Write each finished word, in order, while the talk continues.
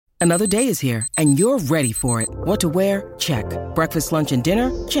Another day is here, and you're ready for it. What to wear? Check. Breakfast, lunch, and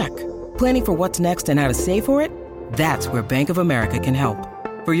dinner? Check. Planning for what's next and how to save for it? That's where Bank of America can help.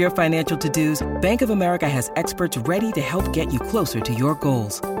 For your financial to-dos, Bank of America has experts ready to help get you closer to your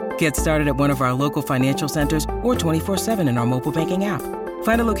goals. Get started at one of our local financial centers or 24/7 in our mobile banking app.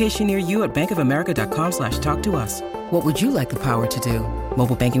 Find a location near you at bankofamerica.com/talktous. What would you like the power to do?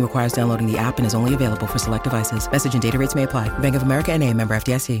 Mobile banking requires downloading the app and is only available for select devices. Message and data rates may apply. Bank of America N.A., member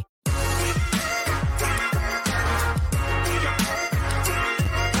FDIC.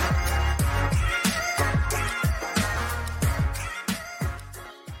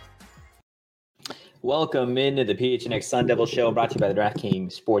 Welcome into the PHNX Sun Devil Show, brought to you by the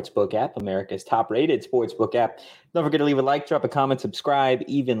DraftKings Sportsbook app, America's top-rated sportsbook app. Don't forget to leave a like, drop a comment, subscribe,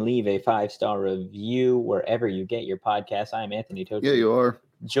 even leave a 5-star review wherever you get your podcast. I'm Anthony Tochi. Yeah, you are.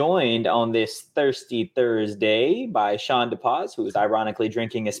 Joined on this Thirsty Thursday by Sean DePaz, who is ironically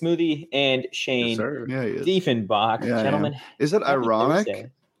drinking a smoothie, and Shane Diefenbach. Yeah, gentlemen, is it ironic?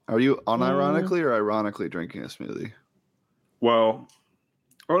 Thursday. Are you unironically or ironically drinking a smoothie? Well,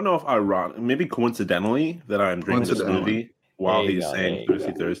 I don't know if maybe coincidentally that I'm drinking a smoothie while he's saying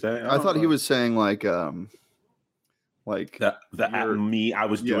Thirsty Thursday. I thought he was saying like I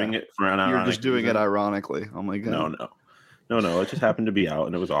was doing it for an ironic. You're just doing it ironically. Oh my god. No. It just happened to be out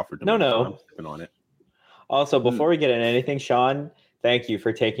and it was offered to me. No. I'm on it. Also, before we get into anything, Sean, thank you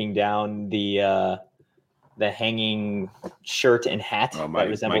for taking down the hanging shirt and hat that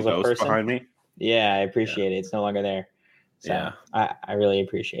resembles a person behind me. Yeah, I appreciate it. It's no longer there. So yeah, I really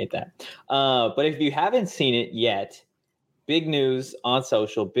appreciate that. But if you haven't seen it yet, big news on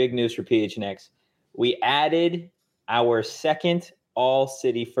social, big news for PHNX. We added our second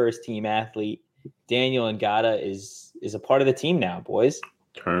all-city first-team athlete. Daniel Ngata is a part of the team now, boys.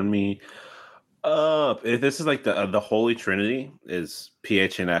 Turn me up. If this is like the Holy Trinity is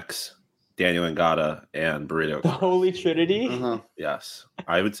PHNX, Daniel Ngata, and Burrito Express. The Holy Trinity? Uh-huh. Yes.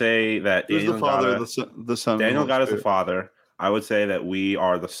 I would say that Daniel Ngata, the son. Daniel Ngata is the father. I would say that we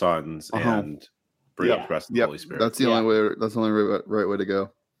are the sons and Burrito Express is the Holy Spirit. That's the only way. That's the only right way to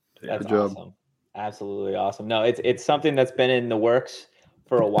go. That's Good job. Awesome. Absolutely awesome. No, it's something that's been in the works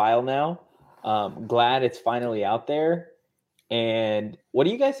for a while now. Glad it's finally out there. And what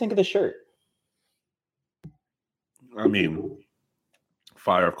do you guys think of the shirt? I mean,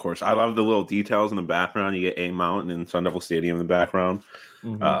 fire, of course. I love the little details in the background. You get A Mountain and Sun Devil Stadium in the background.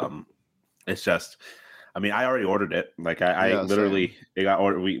 Mm-hmm. It's just, I mean, I already ordered it. Like I literally, it got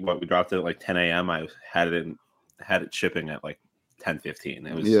ordered. We dropped it at like 10 a.m. I had it shipping at like 10:15.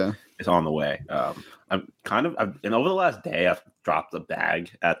 It was, it's on the way. And over the last day, I've dropped a bag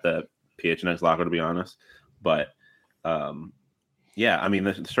at the PHNX locker, to be honest. But, I mean,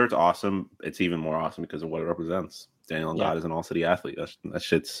 the shirt's awesome. It's even more awesome because of what it represents. Daniel Ngata is an all-city athlete. That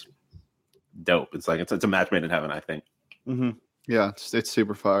shit's dope. It's like it's a match made in heaven, I think. Mm-hmm. Yeah, it's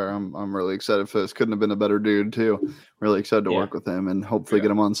super fire. I'm really excited for this. Couldn't have been a better dude too. Really excited to work with him and hopefully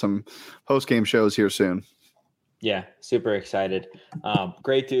get him on some post-game shows here soon. Yeah, super excited.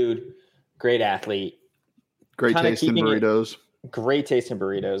 Great dude, great athlete. Great taste in burritos. Great taste in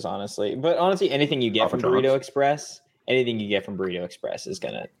burritos, honestly. But honestly, anything you get from Burrito Express is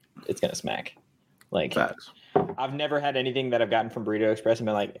gonna smack. Like facts. I've never had anything that I've gotten from Burrito Express and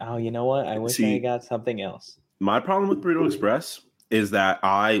been like, oh, you know what? I wish I got something else. My problem with Burrito Express is that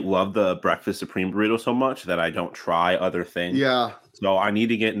I love the Breakfast Supreme burrito so much that I don't try other things. Yeah. So I need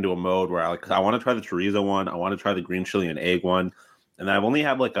to get into a mode where I want to try the chorizo one. I want to try the green chili and egg one. And I've only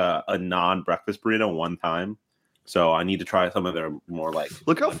had like a non-breakfast burrito one time. So I need to try some of their more like.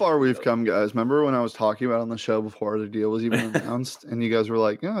 Look how far we've come, guys. Remember when I was talking about it on the show before the deal was even announced, and you guys were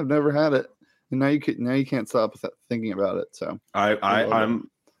like, "Yeah, I've never had it," and now you can't stop thinking about it. So I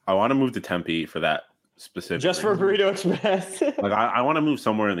want to move to Tempe for that specific. Just for Burrito Express. Like I want to move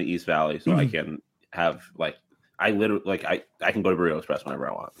somewhere in the East Valley so I can have like I can go to Burrito Express whenever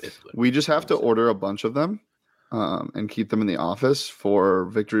I want. Basically, we just have to order a bunch of them, and keep them in the office for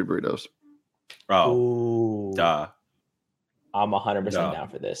Victory Burritos. Oh, duh. I'm 100% down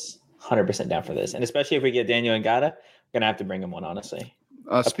for this. 100% down for this. And especially if we get Daniel Ngata, I'm going to have to bring him one, honestly.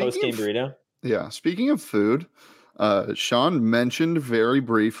 A post-game burrito. Yeah. Speaking of food, Sean mentioned very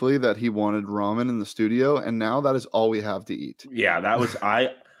briefly that he wanted ramen in the studio, and now that is all we have to eat. Yeah, that was I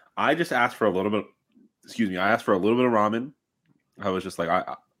just asked for a little bit. I asked for a little bit of ramen. I was just like,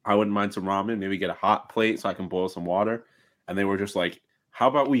 I wouldn't mind some ramen. Maybe get a hot plate so I can boil some water. And they were just like, how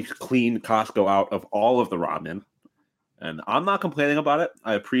about we clean Costco out of all of the ramen? And I'm not complaining about it.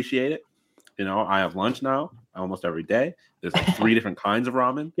 I appreciate it. You know, I have lunch now almost every day. There's like 3 different kinds of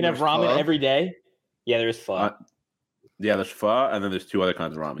ramen. You can have ramen every day? Yeah, there's pho. Yeah, there's pho, and then there's 2 other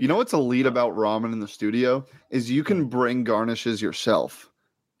kinds of ramen. You know what's elite about ramen in the studio is you can bring garnishes yourself.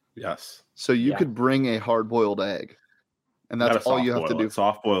 Yes. So you could bring a hard-boiled egg, and that's all you have to do.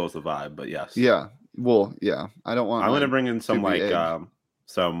 Soft boil is the vibe, but yes. Yeah. Well, yeah. I don't want. I'm gonna bring in some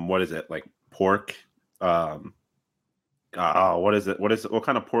some what is it, like pork? What is it? What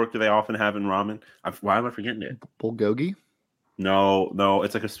kind of pork do they often have in ramen? Why am I forgetting it? Bulgogi? No,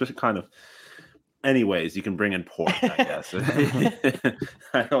 it's like a specific kind of. Anyways, you can bring in pork, I guess.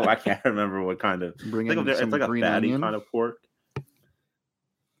 I can't remember what kind of. It's like a fatty onion kind of pork.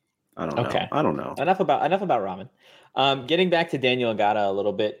 I don't know. Okay. I don't know. Enough about ramen. Getting back to Daniel Ngata a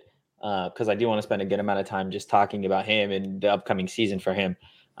little bit, because I do want to spend a good amount of time just talking about him and the upcoming season for him.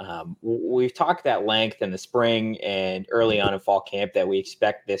 We've talked at length in the spring and early on in fall camp that we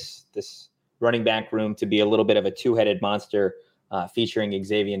expect this running back room to be a little bit of a 2-headed monster, featuring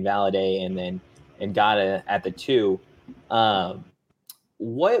Xavier Valade and then Ngata at the 2.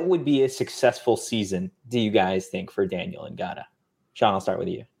 What would be a successful season, do you guys think, for Daniel Ngata? Sean, I'll start with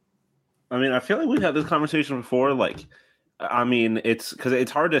you. I mean, I feel like we've had this conversation before. Like, I mean, it's because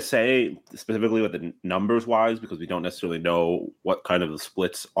it's hard to say specifically what the numbers wise, because we don't necessarily know what kind of the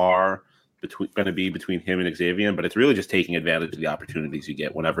splits are going to be between him and Xavier, but it's really just taking advantage of the opportunities you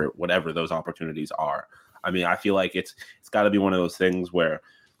get whatever those opportunities are. I mean, I feel like it's got to be one of those things where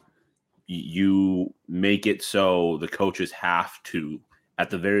you make it so the coaches have to, at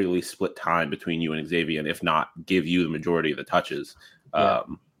the very least, split time between you and Xavier, and if not, give you the majority of the touches. Yeah.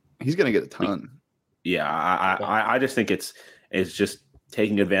 He's going to get a ton. Yeah, I just think it's just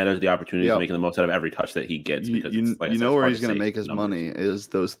taking advantage of the opportunities, making the most out of every touch that he gets. Because you know where he's going to make his money is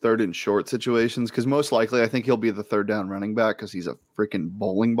those 3rd and short situations. Because most likely, I think he'll be the 3rd down running back because he's a freaking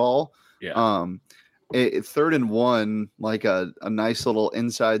bowling ball. Yeah. 3rd and 1, like a nice little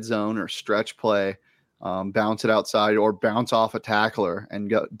inside zone or stretch play, bounce it outside or bounce off a tackler and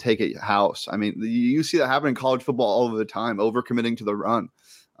go take it house. I mean, you see that happen in college football all of the time, overcommitting to the run.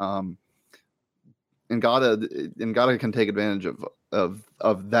 Ngata can take advantage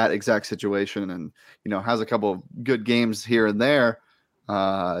of that exact situation, and has a couple of good games here and there.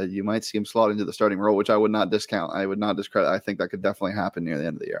 You might see him slot into the starting role, which I would not discount. I would not discredit. I think that could definitely happen near the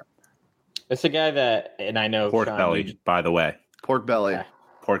end of the year. It's a guy that, and I know Pork Belly, by the way. Pork Belly. Yeah.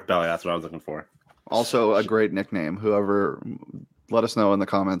 Pork Belly. That's what I was looking for. Also a great nickname. Whoever, let us know in the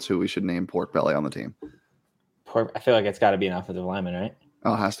comments who we should name Pork Belly on the team. I feel like it's got to be an offensive lineman, right?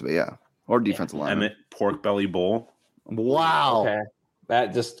 Oh, it has to be, yeah. Or defensive lineman. Emmett Pork Belly Bowl. Wow. Okay.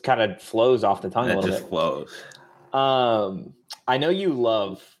 That just kind of flows off the tongue a little bit. It just flows. I know you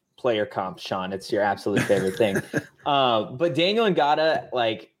love player comps, Sean. It's your absolute favorite thing. But Daniel Ngata,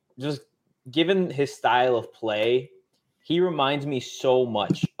 like, just given his style of play, he reminds me so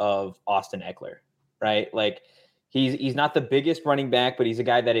much of Austin Eckler, right? Like, he's not the biggest running back, but he's a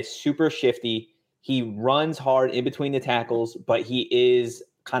guy that is super shifty. He runs hard in between the tackles, but he is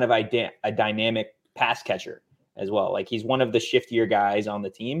kind of a dynamic pass catcher as well. Like, he's one of the shiftier guys on the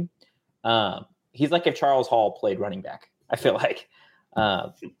team. He's like if Charles Hall played running back, I feel like.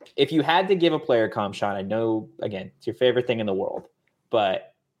 If you had to give a player comp, Sean, I know, again, it's your favorite thing in the world,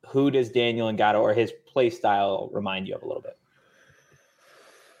 but who does Daniel Ngata or his play style remind you of a little bit?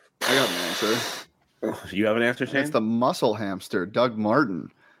 I got an answer. You have an answer, Shane? It's the muscle hamster, Doug Martin.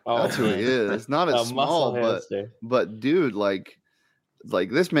 Oh, that's who he is. Not as small, but dude, like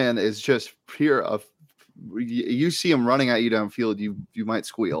this man is just pure. You see him running at you downfield, you might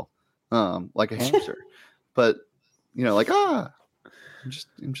squeal, like a hamster. But I'm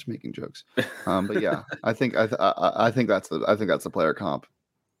just making jokes. But yeah, I think that's the player comp.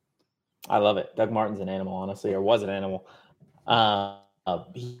 I love it. Doug Martin's an animal, honestly, or was an animal.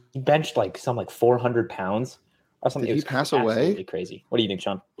 He benched like 400 pounds or something. Did he pass away? Crazy. What do you think,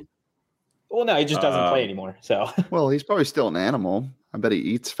 Sean? Well, no, he just doesn't play anymore. So. Well, he's probably still an animal. I bet he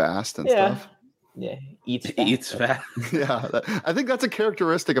eats fast and stuff. Yeah, eats fast. Yeah, I think that's a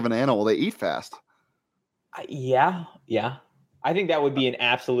characteristic of an animal. They eat fast. Yeah. I think that would be an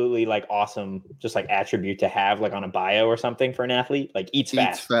absolutely awesome just attribute to have on a bio or something for an athlete. Eats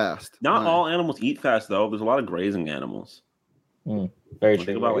fast. Not all animals eat fast though. There's a lot of grazing animals. Very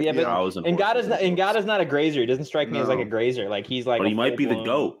true. But Ngata's not a grazer. He doesn't strike me as a grazer. He's But he might be the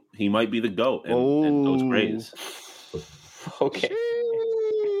goat. He might be the goat and goats graze. Okay.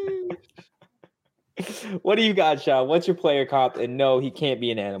 What do you got, Sean? What's your player comp? And no, he can't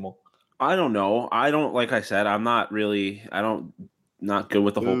be an animal. I don't know. Like I said, not good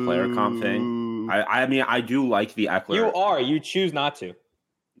with the whole player comp thing. I mean, I do like the Eckler. You choose not to.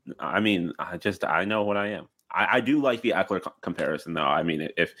 I mean, I know what I am. I do like the Eckler comparison, though. I mean,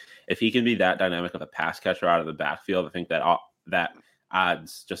 if he can be that dynamic of a pass catcher out of the backfield, I think that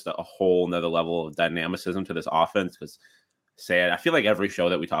adds just a whole nother level of dynamicism to this offense. Because I feel like every show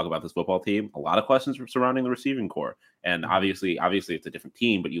that we talk about this football team, a lot of questions surrounding the receiving core. And obviously it's a different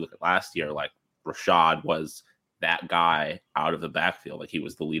team, but you look at last year, like Rashad was that guy out of the backfield. Like he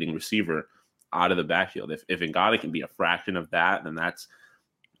was the leading receiver out of the backfield. If Ngata can be a fraction of that, then that's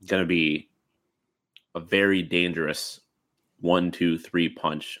going to be a very dangerous 1, 2, 3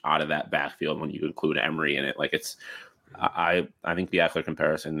 punch out of that backfield when you include Emery in it. Like I think the Eckler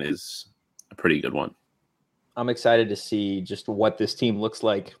comparison is a pretty good one. I'm excited to see just what this team looks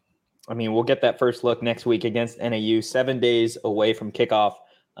like. I mean, we'll get that first look next week against NAU, 7 days away from kickoff.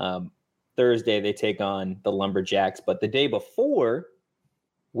 Thursday, they take on the Lumberjacks. But the day before,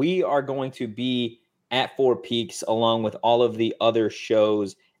 we are going to be at Four Peaks along with all of the other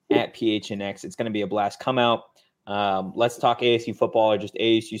shows at PHNX. It's going to be a blast. Come out. Let's talk ASU football or just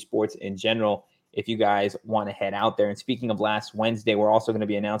ASU sports in general if you guys want to head out there. And speaking of last Wednesday, we're also going to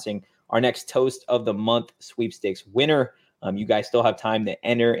be announcing our next Toast of the Month sweepstakes winner. You guys still have time to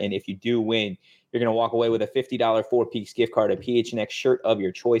enter. And if you do win, you're going to walk away with a $50 Four Peaks gift card, a PHNX shirt of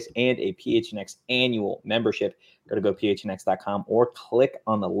your choice, and a PHNX annual membership. Go to phnx.com or click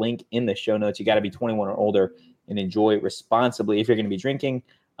on the link in the show notes. You got to be 21 or older and enjoy responsibly. If you're going to be drinking,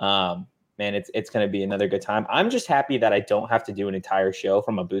 man, it's going to be another good time. I'm just happy that I don't have to do an entire show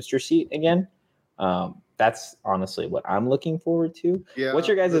from a booster seat again. That's honestly what I'm looking forward to. Yeah. What's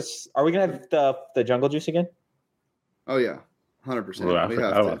your guys'? Are we going to have the jungle juice again? Oh, yeah. 100%. Well, I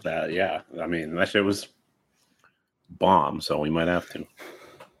forgot about that. Yeah. I mean, that shit was bomb, so we might have to.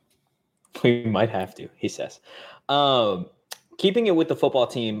 We might have to, he says. Keeping it with the football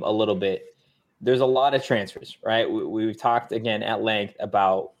team a little bit, there's a lot of transfers, right? We've talked again at length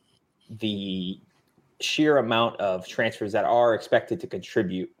about the sheer amount of transfers that are expected to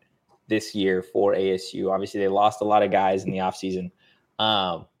contribute this year for ASU. Obviously, they lost a lot of guys in the offseason.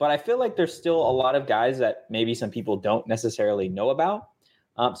 But I feel like there's still a lot of guys that maybe some people don't necessarily know about.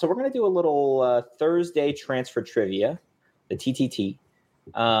 So we're going to do a little Thursday transfer trivia, the TTT.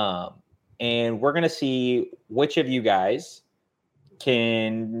 And we're going to see which of you guys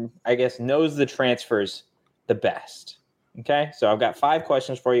knows the transfers the best. Okay. So I've got 5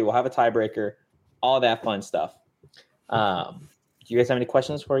 questions for you. We'll have a tiebreaker, all that fun stuff. Do you guys have any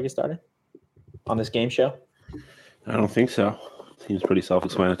questions before we get started on this game show? I don't think so. Seems pretty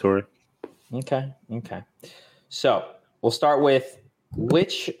self-explanatory. Okay. So we'll start with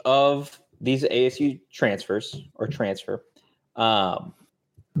which of these ASU transfer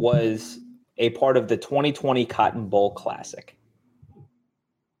was a part of the 2020 Cotton Bowl Classic?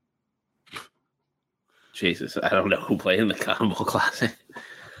 Jesus, I don't know who played in the Cotton Bowl Classic.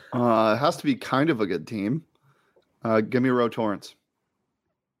 It has to be kind of a good team. Give me Roe Torrance.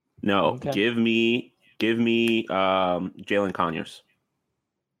 No, okay. Give me Jalen Conyers.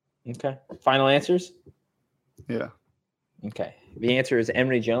 Okay. Final answers? Yeah. Okay. The answer is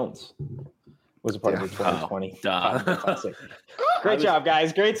Emory Jones. Was a part of the 2020 Classic. Great job,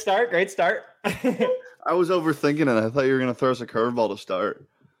 guys. Great start. I was overthinking it. I thought you were going to throw us a curveball to start.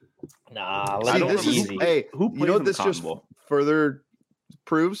 Nah, let's go easy. You know what this just further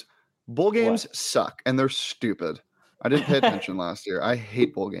proves? Bowl games suck, and they're stupid. I didn't pay attention last year. I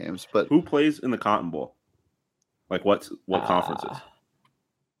hate bowl games. But who plays in the Cotton Bowl? Like what conferences?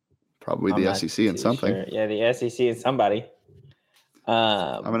 Probably the SEC and something. Sure. Yeah, the SEC and somebody.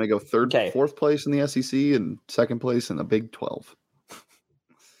 I'm going to go fourth place in the SEC and second place in the Big 12.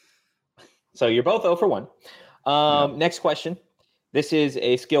 So you're both 0 for 1. Next question. This is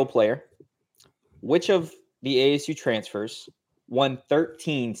a skill player. Which of the ASU transfers won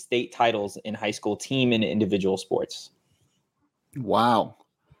 13 state titles in high school team and individual sports? Wow.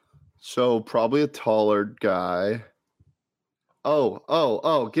 So probably a taller guy.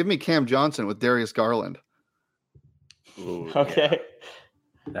 Oh, give me Cam Johnson with Darius Garland. Ooh, okay.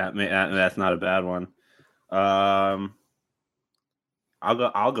 Yeah. That's not a bad one. I'll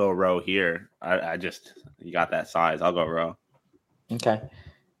go Roe here. You got that size. I'll go Roe. Okay.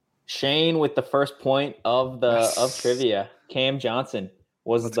 Shane with the first point of trivia. Cam Johnson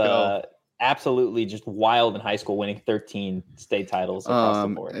was absolutely just wild in high school, winning 13 state titles across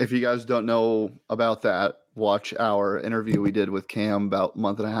the board. If you guys don't know about that, watch our interview we did with Cam about a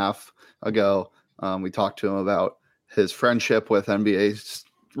month and a half ago. We talked to him about his friendship with NBA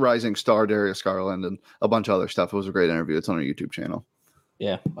rising star Darius Garland and a bunch of other stuff. It was a great interview. It's on our YouTube channel.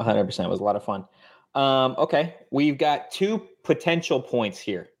 Yeah, 100%. It was a lot of fun. Okay, we've got 2 potential points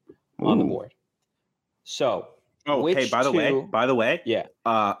here on the board. So Oh, hey, by the way, yeah.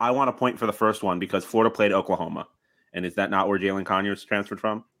 I want a point for the first one because Florida played Oklahoma. And is that not where Jalen Conyers transferred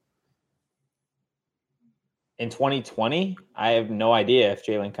from? In 2020? I have no idea if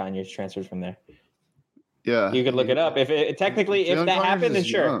Jalen Conyers transferred from there. Yeah. You could look it up. If that happened, then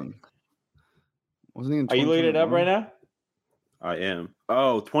sure. Young. Wasn't he in 2021? Are you looking it up right now? I am.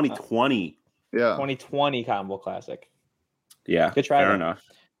 Oh, 2020. Yeah. 2020 Cotton Bowl Classic. Yeah. Good try. Fair enough.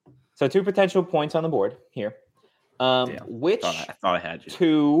 So 2 potential points on the board here. Which I thought I had you.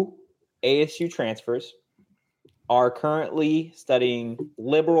 2 ASU transfers are currently studying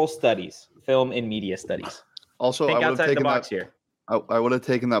liberal studies, film and media studies? Also, think outside the box here. I would have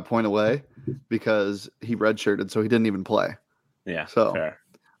taken that point away because he redshirted, so he didn't even play. Yeah. So, fair.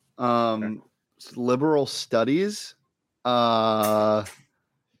 Liberal studies. I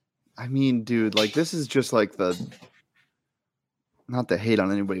mean, dude, like this is just like not to hate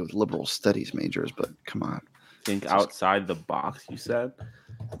on anybody with liberal studies majors, but come on. Think outside the box, you said.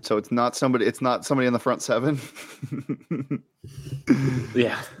 So it's not somebody in the front 7.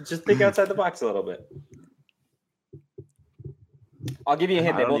 Yeah, just think outside the box a little bit. I'll give you a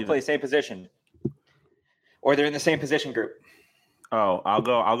hint. They both play the same position, or they're in the same position group. Oh, I'll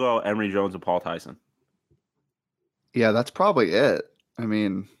go Emory Jones and Paul Tyson. Yeah, that's probably it. I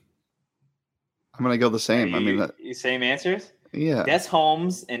mean, I'm gonna go the same. Same answers. Yeah. Des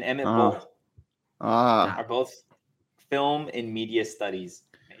Holmes and Emmett Bull are both film and media studies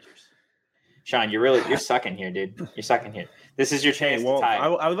majors. Sean, you're sucking here, dude. You're sucking here. This is your chance to tie.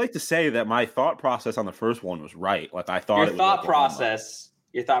 I would like to say that my thought process on the first one was right. Like I thought your thought process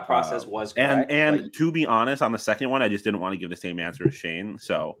was correct. And to be honest, on the second one, I just didn't want to give the same answer as Shane,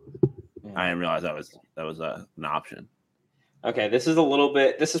 so I didn't realize that was an option. Okay, this is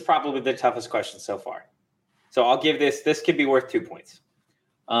probably the toughest question so far. So I'll give this could be worth 2 points.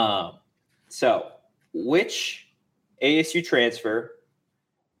 So which ASU transfer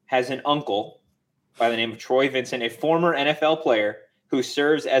has an uncle by the name of Troy Vincent, a former NFL player who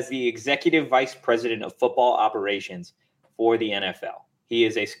serves as the executive vice president of football operations for the NFL? He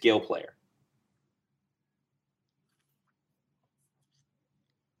is a skill player.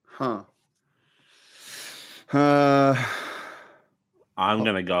 Huh. I'm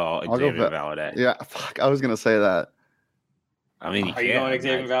gonna go Xavier Valladay. Yeah, fuck. I was gonna say that. I mean, are you going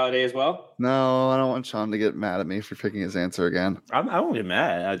Xavier Valladay as well? No, I don't want Sean to get mad at me for picking his answer again. I won't get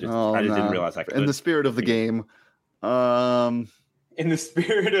mad. I just didn't realize I could. In the spirit of the game. In the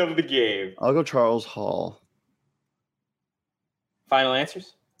spirit of the game. I'll go Charles Hall. Final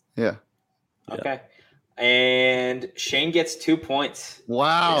answers? Yeah. Okay. And Shane gets 2 points.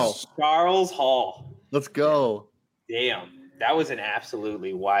 Wow. It's Charles Hall. Let's go. Damn. That was an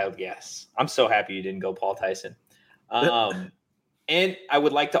absolutely wild guess. I'm so happy you didn't go Paul Tyson. And I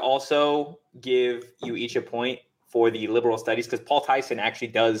would like to also give you each a point for the liberal studies because Paul Tyson actually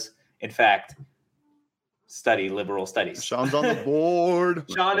does, in fact, study liberal studies. Sean's on the board.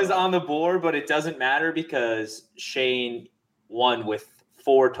 Sean is on the board, but it doesn't matter because Shane won with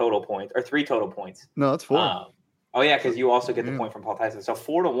 4 total points or 3 total points. No, that's 4. Oh, yeah, because you also get the point from Paul Tyson. So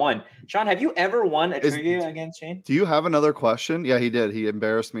 4-1. Sean, have you ever won a trivia against Shane? Do you have another question? Yeah, he did. He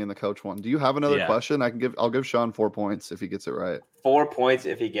embarrassed me in the coach one. Do you have another question? I'll give Sean 4 points if he gets it right. 4 points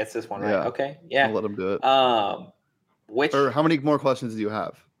if he gets this one right. Yeah. Okay. Yeah. I'll let him do it. Or how many more questions do you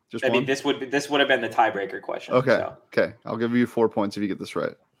have? Just one? mean, this would have been the tiebreaker question. Okay. So. Okay. I'll give you 4 points if you get this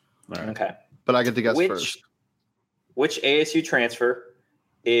right. All right. Okay. But I get to guess first. Which ASU transfer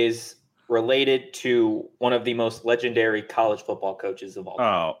is related to one of the most legendary college football coaches of all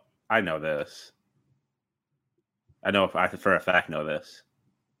time? Oh, I know this. I know if I for a fact know this.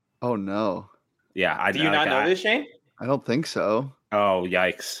 Oh no. Yeah, I do. You not know this, Shane? I don't think so. Oh,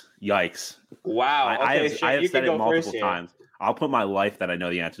 yikes. Wow. I have said it multiple times. I'll put my life that I know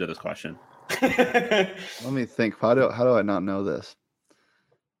the answer to this question. Let me think. How do I not know this?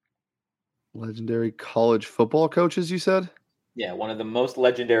 Legendary college football coaches, you said? Yeah, one of the most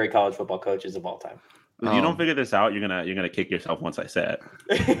legendary college football coaches of all time. If you don't figure this out, you're gonna kick yourself once I say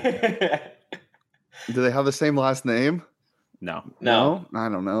it. Do they have the same last name? No. I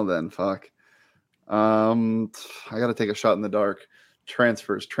don't know then. Fuck. I gotta take a shot in the dark.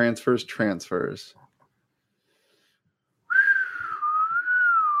 Transfers.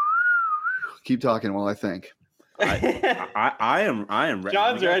 Keep talking while I think. I am ready.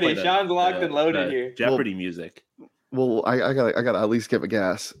 John's ready. Sean's locked and loaded here. Jeopardy music. Well, I gotta at least give a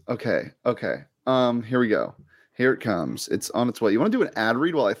guess. Okay. Here we go. Here it comes. It's on its way. You want to do an ad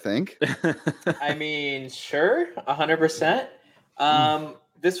read while I think? I mean, sure, 100%.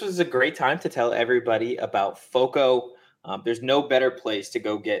 This was a great time to tell everybody about FOCO There's no better place to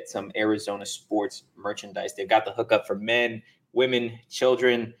go get some Arizona sports merchandise. They've got the hookup for men, women,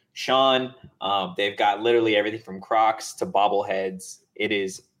 children. Sean, they've got literally everything from Crocs to bobbleheads. It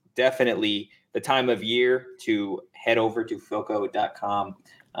is definitely the time of year to head over to Foco.com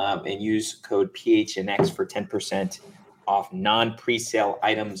and use code PHNX for 10% off non-presale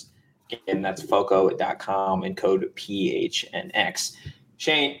items. Again, that's Foco.com and code PHNX.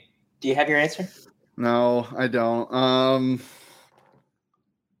 Shane, do you have your answer? No, I don't.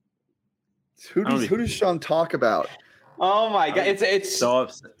 Who does Sean talk about? Oh my God! It's so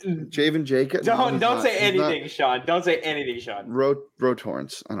Javen Jacob. Don't say anything, Sean. Don't say anything, Sean.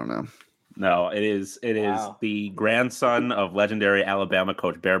 Rotorrance. I don't know. No, it is the grandson of legendary Alabama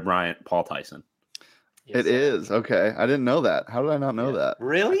coach Bear Bryant, Paul Tyson. It is. Okay. I didn't know that. How did I not know that?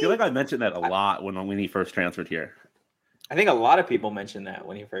 Really? I feel like I mentioned that a lot when he first transferred here. I think a lot of people mentioned that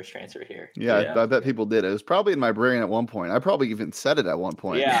when he first transferred here. Yeah. I bet people did. It was probably in my brain at one point. I probably even said it at one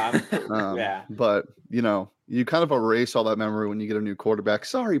point. Yeah. Yeah. But, you kind of erase all that memory when you get a new quarterback.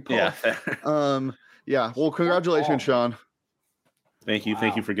 Sorry, Paul. Yeah. Yeah. Well, congratulations, Sean. Thank you. Wow.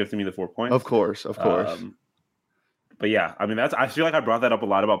 Thank you for gifting me the 4 points. Of course. But yeah, I mean, I feel like I brought that up a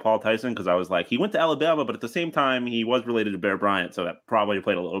lot about Paul Tyson because I was like, he went to Alabama, but at the same time, he was related to Bear Bryant. So that probably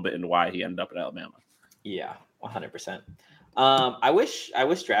played a little bit into why he ended up at Alabama. Yeah, 100%. I wish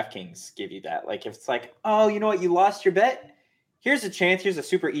DraftKings give you that. Like, if it's like, oh, you know what? You lost your bet. Here's a chance. Here's a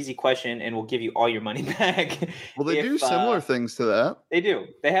super easy question, and we'll give you all your money back. Well, they do similar things to that. They do.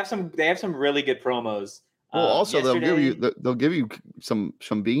 They have some really good promos. Well, also they'll give you some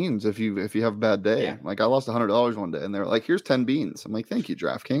beans if you have a bad day. Yeah. Like I lost $100 one day, and they're like, "Here's 10 beans." I'm like, "Thank you,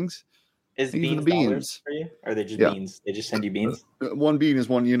 DraftKings." Is beans for you, or are they just beans? They just send you beans. One bean is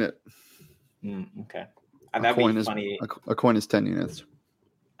 1 unit. Okay, that'd be funny. A coin is 10 units.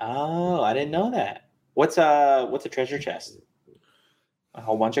 Oh, I didn't know that. What's a treasure chest? A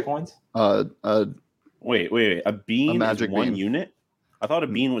whole bunch of coins? Wait. A bean is 1 unit? I thought a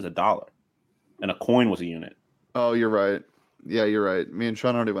bean was $1. And a coin was a unit. Oh, you're right. Yeah, you're right. Me and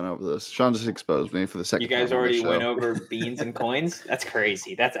Sean already went over this. Sean just exposed me for the second time. You guys already went over beans and coins? That's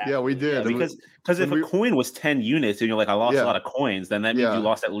crazy. That's yeah, we did. Yeah, because if a coin was 10 units and you're like, I lost a lot of coins, then that means you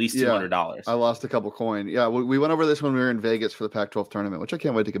lost at least $200. I lost a couple coins. Yeah, we went over this when we were in Vegas for the Pac-12 tournament, which I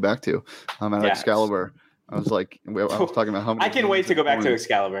can't wait to get back to. At Excalibur. I was talking about how many. I can wait to go back to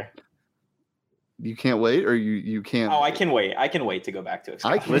Excalibur. You can't wait, or you can't? Oh, I can wait. I can wait to go back to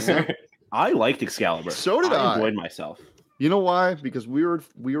Excalibur. Listen, I liked Excalibur. So did I. Enjoyed myself. You know why? Because we were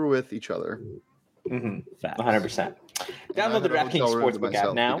with each other. 100%. Download the DraftKings Sportsbook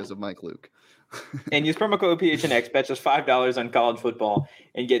app now because of Mike Luke. And use promo code PHNX. Bet just $5 on college football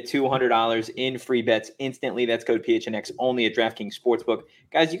and get $200 in free bets instantly. That's code PHNX only at DraftKings Sportsbook.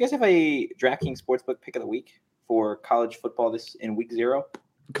 Guys, you guys have a DraftKings Sportsbook pick of the week for college football this in week 0?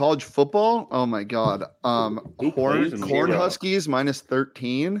 College football? Oh my God. Cornhuskers minus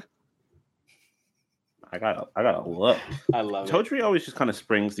 13. I gotta look. I love it. Totri always just kind of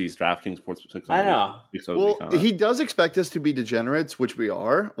springs these DraftKings sports. I know. Well, he does expect us to be degenerates, which we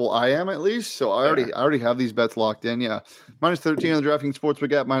are. Well, I am at least. So I already have these bets locked in. Yeah, minus 13 on the DraftKings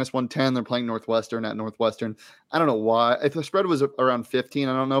Sportsbook app, minus 110. They're playing Northwestern at Northwestern. I don't know why. If the spread was around 15,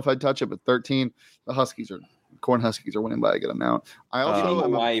 I don't know if I'd touch it. But 13, the Cornhuskers are winning by a good amount. I also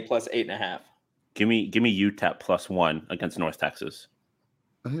Hawaii plus 8.5. Give me UTEP plus 1 against North Texas.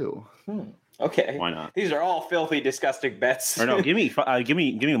 Ew. Okay. Why not? These are all filthy, disgusting bets. Or no, give me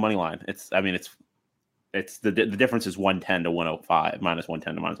the money line. It's the difference is 110 to 105, minus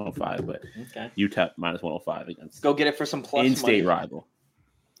 110 to minus 105, but UTEP minus 105 against. Go get it for some plus in-state money. rival.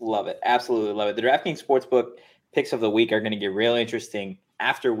 Love it. Absolutely love it. The DraftKings Sportsbook picks of the week are going to get real interesting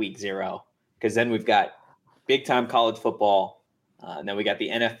after week 0, because then we've got big time college football, and then we got the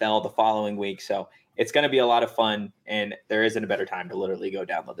NFL the following week. So it's going to be a lot of fun, and there isn't a better time to literally go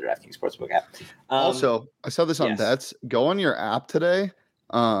download the DraftKings Sportsbook app. Also, I saw this on Bets. Go on your app today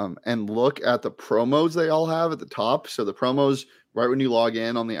and look at the promos they all have at the top. So the promos, right when you log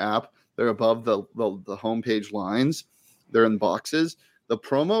in on the app, they're above the homepage lines. They're in boxes. The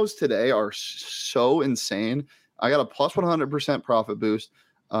promos today are so insane. I got a plus 100% profit boost,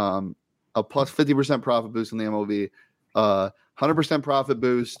 a plus 50% profit boost on the MLB, 100% profit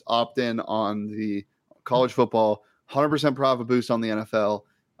boost opt-in on the college football, 100% profit boost on the NFL,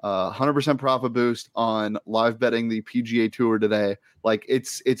 100% profit boost on live betting the PGA Tour today. Like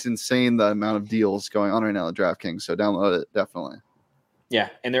it's insane the amount of deals going on right now at DraftKings. So download it definitely. Yeah,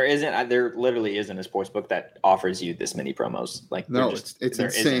 and there literally isn't a sportsbook that offers you this many promos. Like no, it's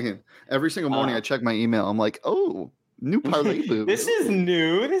insane. Isn't. Every single morning I check my email. I'm like, oh, new parlay boost. This is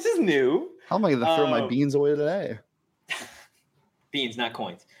new. How am I going to throw my beans away today? Beans, not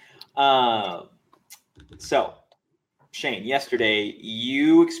coins. So, Shane, yesterday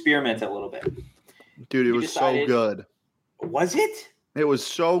you experimented a little bit. Dude, it was so good. Was it? It was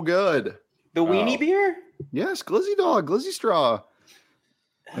so good. The weenie beer? Yes, Glizzy Straw.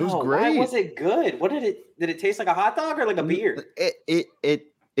 It was great. Why was it good? What did it taste like? A hot dog or like a beer?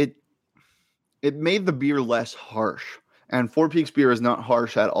 It made the beer less harsh. And Four Peaks beer is not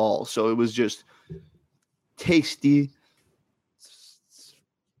harsh at all. So it was just tasty.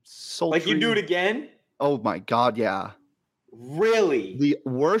 Sultry. Like you do it again? Oh my God, yeah. Really? The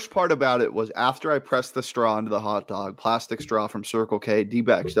worst part about it was after I pressed the straw into the hot dog, plastic straw from Circle K,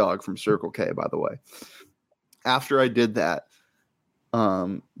 D-Back's dog from Circle K, by the way. After I did that,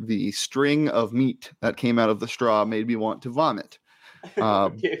 the string of meat that came out of the straw made me want to vomit.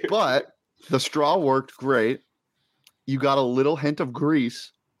 But the straw worked great. You got a little hint of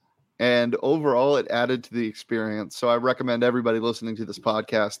grease, and overall it added to the experience. So I recommend everybody listening to this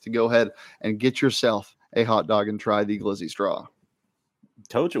podcast to go ahead and get yourself a hot dog and try the Glizzy Straw.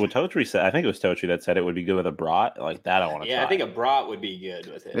 Totri said, I think it was Totri that said it would be good with a brat. Like that, I want to try. Yeah, I think a brat would be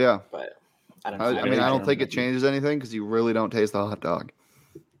good with it. Yeah. But I don't know. I don't think it changes anything because you really don't taste the hot dog.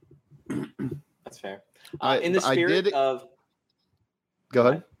 That's fair. In the spirit of... Go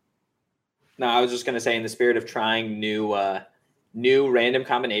ahead. No, I was just going to say, in the spirit of trying new random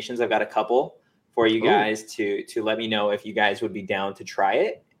combinations, I've got a couple for you guys to let me know if you guys would be down to try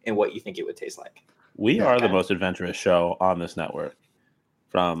it and what you think it would taste like. We are the most adventurous show on this network.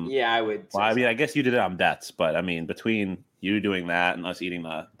 I would. Well, I mean, I guess you did it on bets, but I mean, between you doing that and us eating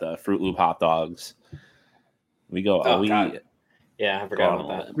the Fruit Loop hot dogs, we go. God. Yeah, I forgot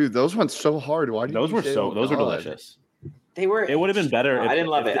about that. Dude, those went so hard. Why did those were delicious. They were. It would have been better. I didn't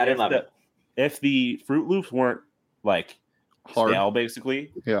love it. If the Fruit Loops weren't like hard, stale,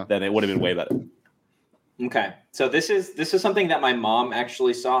 basically, then it would have been way better. Okay, so this is something that my mom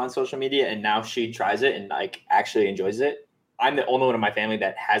actually saw on social media, and now she tries it and like actually enjoys it. I'm the only one in my family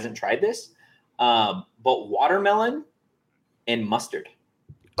that hasn't tried this, but watermelon and mustard.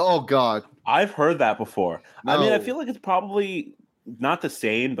 Oh God, I've heard that before. No. I mean, I feel like it's probably not the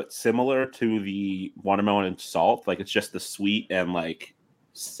same, but similar to the watermelon and salt. Like it's just the sweet and like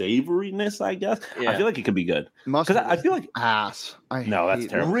savoriness, I guess. Yeah. I feel like it could be good because I feel like ass. That's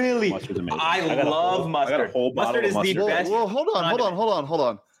terrible. Really, mustard's amazing. I love mustard. Mustard is the best. Well, hold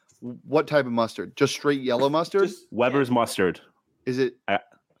on. What type of mustard? Just straight yellow mustard? Weber's mustard. Is it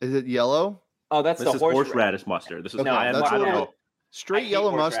yellow? Oh, this is horseradish mustard. This is I don't know. Straight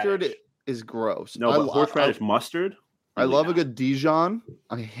yellow mustard is gross. No, but horseradish mustard. I love a good Dijon.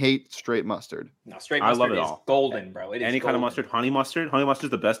 I hate straight mustard. No, straight mustard I love it is all. Golden, bro. It is any kind of mustard. Honey mustard. Honey mustard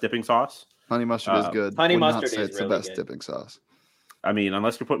is the best dipping sauce. Honey mustard is good. Honey mustard is it's really the best good. dipping sauce. I mean,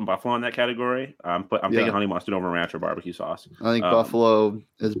 unless you're putting buffalo in that category, I'm taking honey mustard over ranch or barbecue sauce. I think buffalo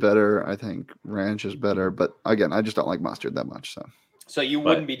is better. I think ranch is better. But again, I just don't like mustard that much. So you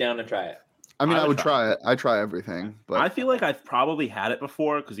wouldn't be down to try it? I mean, I would try it. I try everything. But I feel like I've probably had it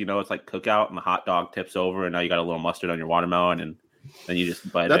before because, it's like cookout and the hot dog tips over and now you got a little mustard on your watermelon and then you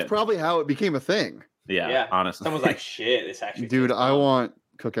just bite it. That's probably how it became a thing. Yeah, honestly. Someone's like, shit, this actually Dude, I want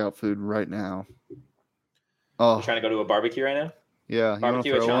cookout food right now. Oh, you're trying to go to a barbecue right now? Yeah.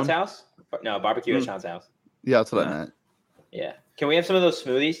 Barbecue at Sean's house? No, barbecue at Sean's house. Yeah, that's what I meant. Yeah. Can we have some of those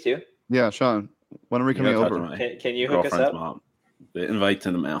smoothies too? Yeah, Sean. When are we coming over? Can you hook us up? Mom. The invite's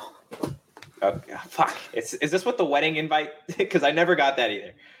in the mail. Oh, fuck. Is this what the wedding invite? Because I never got that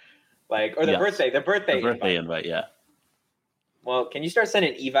either. Like, or the birthday invite, yeah. Well, can you start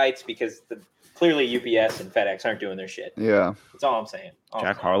sending evites because clearly UPS and FedEx aren't doing their shit. Yeah. That's all I'm saying.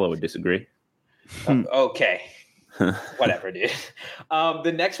 Jack Harlow would disagree. Okay. Whatever, dude.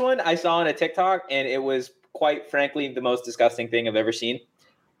 The next one I saw on a TikTok, and it was quite frankly the most disgusting thing I've ever seen.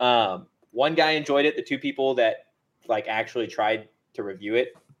 One guy enjoyed it. The two people that like actually tried to review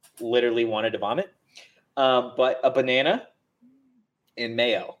it literally wanted to vomit. But a banana and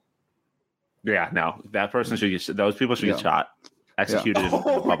mayo. Yeah, no, that person should get. Those people should get shot, executed in the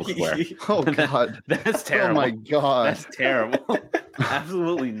public square. Oh God, that's terrible. Oh my God, that's terrible.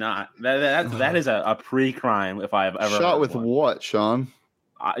 Absolutely not. That is a pre-crime if I have ever shot with one. What, Sean?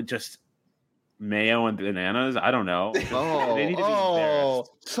 Just mayo and bananas. I don't know. Oh, they need to be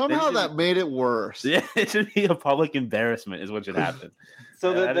embarrassed. Somehow that made it worse. Yeah, it should be a public embarrassment. Is what should happen.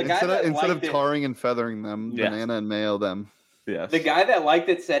 So the guy instead of tarring and feathering them, banana and mayo them. Yes. The guy that liked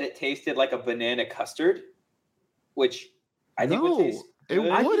it said it tasted like a banana custard, which I think would taste good.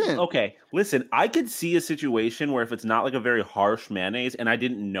 It wouldn't. Okay, listen, I could see a situation where if it's not like a very harsh mayonnaise and I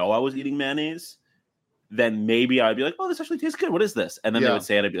didn't know I was eating mayonnaise, then maybe I'd be like, oh, this actually tastes good. What is this? And then they would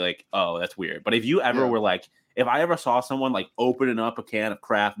say it, I'd be like, oh, that's weird. But if you ever were like, if I ever saw someone like opening up a can of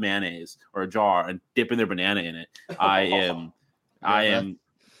Kraft mayonnaise or a jar and dipping their banana in it, I am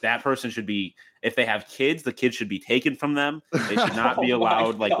that person should be, if they have kids, the kids should be taken from them. They should not be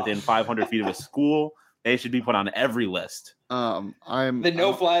allowed like within 500 feet of a school. They should be put on every list. I'm the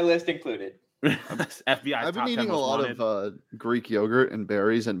no-fly list included. FBI. I've been eating a lot of Greek yogurt and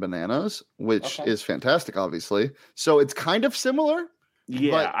berries and bananas, which is fantastic, obviously. So it's kind of similar.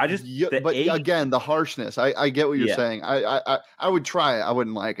 Yeah, but again, the harshness. I get what you're saying. I would try it. I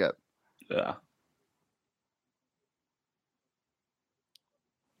wouldn't like it. Yeah.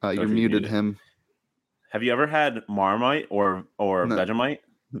 You muted him. Have you ever had Marmite or Vegemite?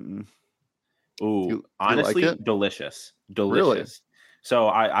 Mm-mm. Ooh, honestly, like delicious. Really? So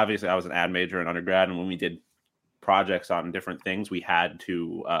I was an ad major in undergrad, and when we did projects on different things, we had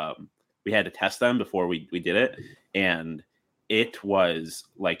to test them before we did it, and it was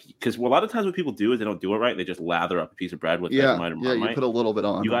like, because a lot of times what people do is they don't do it right. They just lather up a piece of bread with Vegemite or Marmite. Yeah, you put a little bit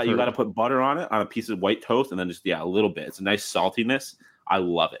on. You got to put butter on it on a piece of white toast, and then just a little bit. It's a nice saltiness. I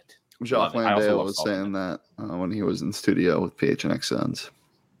love it. Jacques Landale was saying that when he was in studio with PHNX Sons.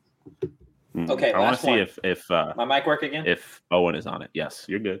 Okay, I want to see if my mic work again. If Owen is on it, yes,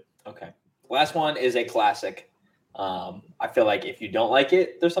 you're good. Okay, last one is a classic. I feel like if you don't like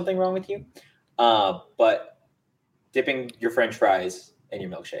it, there's something wrong with you. But dipping your French fries in your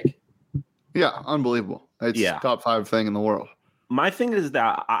milkshake. Yeah, unbelievable. It's top 5 thing in the world. My thing is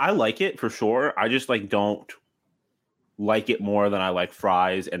that I like it for sure. I just don't like it more than I like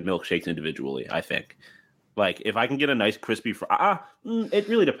fries and milkshakes individually, I think. Like, if I can get a nice crispy fry, it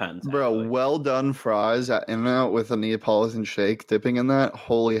really depends. Bro, actually. Well done fries at In-N-Out with a Neapolitan shake, dipping in that.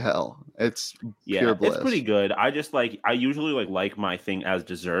 Holy hell. It's pure bliss. It's pretty good. I usually like my thing as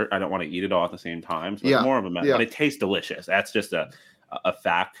dessert. I don't want to eat it all at the same time. So it's more of a mess. But it tastes delicious. That's just a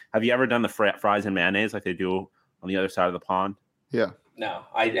fact. Have you ever done the fries and mayonnaise like they do on the other side of the pond? Yeah. No,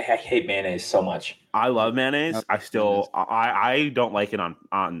 I hate mayonnaise so much. I love mayonnaise. I don't like it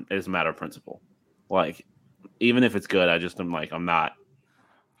on as a matter of principle. Like, even if it's good, I'm not.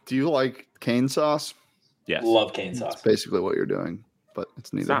 Do you like cane sauce? Yes. Love cane sauce. That's basically what you're doing, but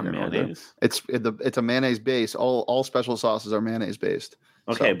it's neither here nor there. It's a mayonnaise base. All special sauces are mayonnaise based.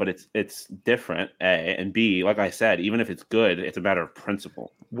 Okay, but it's different, A, and B, like I said, even if it's good, it's a matter of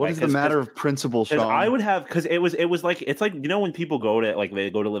principle. What is the matter of principle, Sean? I would have, because it was like, it's like, when people go to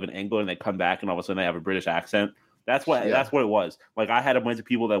live in England and they come back and all of a sudden they have a British accent. That's what it was. Like, I had a bunch of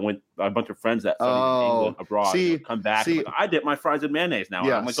people that went, a bunch of friends that studied in England abroad, come back. And I dip my fries in mayonnaise now.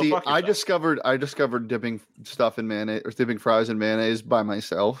 Yeah, I'm like, go fuck yourself. I discovered dipping stuff in mayonnaise or dipping fries in mayonnaise by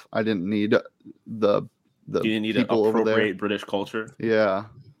myself. I didn't need you didn't need people to appropriate British culture. Yeah.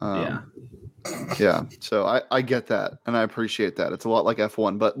 Yeah. So I get that and I appreciate that. It's a lot like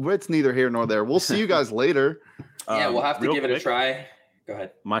F1, but it's neither here nor there. We'll see you guys later. Yeah, we'll have to give it a try. Go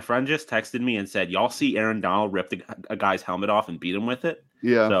ahead. My friend just texted me and said, y'all see Aaron Donald rip a guy's helmet off and beat him with it?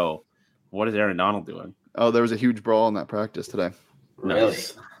 Yeah. So what is Aaron Donald doing? Oh, there was a huge brawl in that practice today. Really?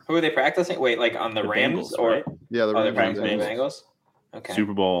 Nice. Who are they practicing? Wait, like on the Rams? Bengals, right? Yeah, they're practicing the Bengals? Okay.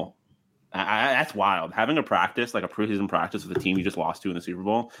 Super Bowl. That's wild. Having a practice, like a preseason practice with a team you just lost to in the Super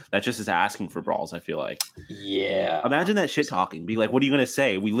Bowl, that just is asking for brawls, I feel like. Yeah. Imagine that shit talking. Be like, what are you going to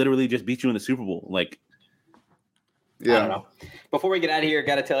say? We literally just beat you in the Super Bowl. Like, yeah. I don't know. Before we get out of here,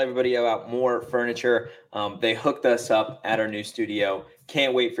 got to tell everybody about More Furniture. They hooked us up at our new studio.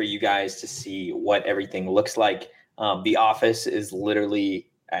 Can't wait for you guys to see what everything looks like. The office is literally,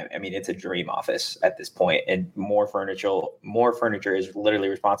 it's a dream office at this point, and More Furniture is literally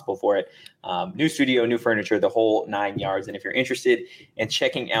responsible for it. New studio, new furniture, the whole 9 yards. And if you're interested in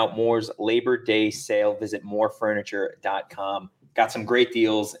checking out Moore's Labor Day sale, visit morefurniture.com. Got some great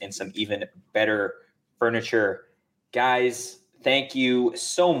deals and some even better furniture. Guys, thank you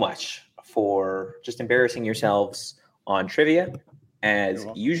so much for just embarrassing yourselves on trivia as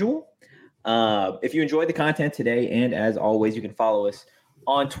usual. If you enjoyed the content today, and as always, you can follow us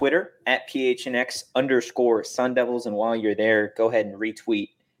on Twitter at @PHNX_Sun Devils. And while you're there, go ahead and retweet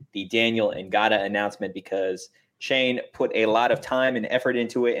the Daniel Ngata announcement, because Shane put a lot of time and effort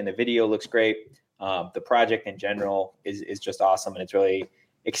into it, and the video looks great. The project in general is just awesome, and it's really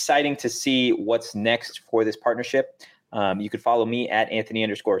exciting to see what's next for this partnership. You can follow me at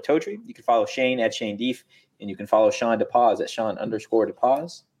Anthony_Totri. You can follow Shane at Shane Deef, and you can follow Sean DePaz at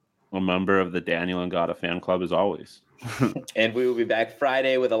Sean_DePaz. A member of the Daniel Ngata fan club as always. And we will be back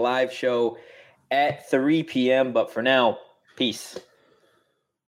Friday with a live show at 3 p.m. But for now, peace.